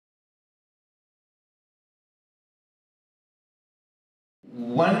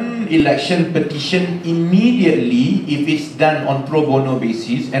one election petition immediately, if it's done on pro bono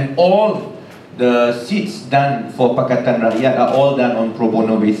basis, and all the seats done for Pakatan Rakyat are all done on pro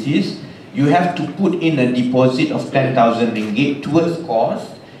bono basis, you have to put in a deposit of 10,000 ringgit towards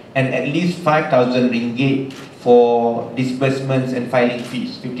cost and at least 5,000 ringgit for disbursements and filing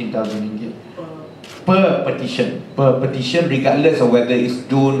fees, 15,000 ringgit per petition, regardless of whether it's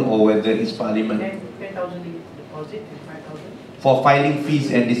done or whether it's parliament. 10,000 deposit and 5,000 for filing fees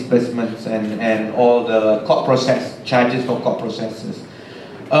and disbursements and all the court process charges for court processes.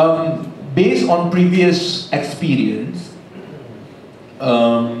 Based on previous experience,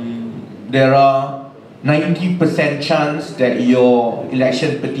 there are 90% chance that your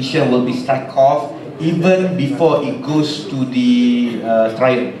election petition will be struck off even before it goes to the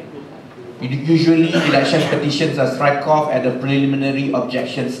trial. Usually election petitions are struck off at the preliminary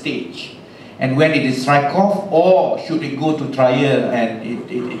objection stage. And when it is struck off, or should it go to trial and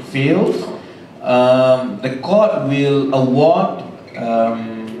it fails, the court will award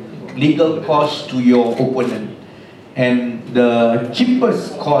legal costs to your opponent. And the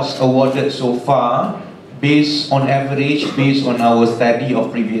cheapest cost awarded so far, based on average, based on our study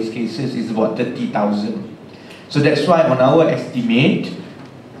of previous cases, is about 30,000. So that's why on our estimate,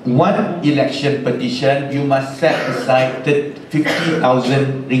 one election petition, you must set aside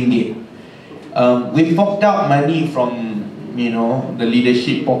 50,000 ringgit. We forked out money from, the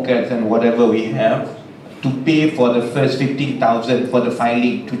leadership pockets and whatever we have to pay for the first 15,000 for the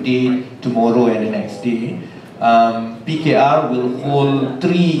filing today, tomorrow and the next day. PKR will hold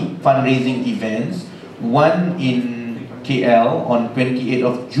 3 fundraising events, one in KL on 28th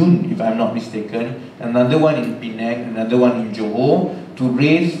of June, if I'm not mistaken, another one in Penang, another one in Johor, to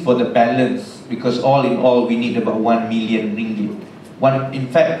raise for the balance, because all in all we need about 1 million ringgit. In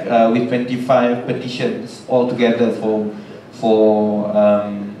fact, with 25 petitions altogether for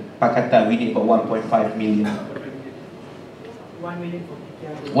Pakatan, we need about 1.5 million. 1 million for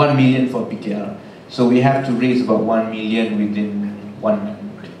PKR. 1 million for PKR. So we have to raise about 1 million within 1 month.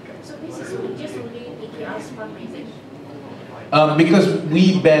 So this is just only PKR's fundraising? Because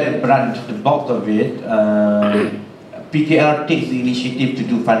we bear the brunt, the bulk of it. PKR takes the initiative to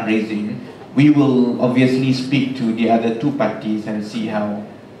do fundraising. We will obviously speak to the other 2 parties and see how,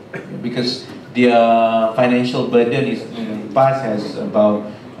 because their financial burden is, PAS has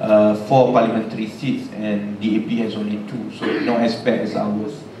about 4 parliamentary seats and DAP has only 2, so not as bad as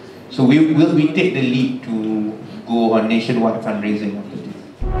ours. So we take the lead to go on nationwide fundraising.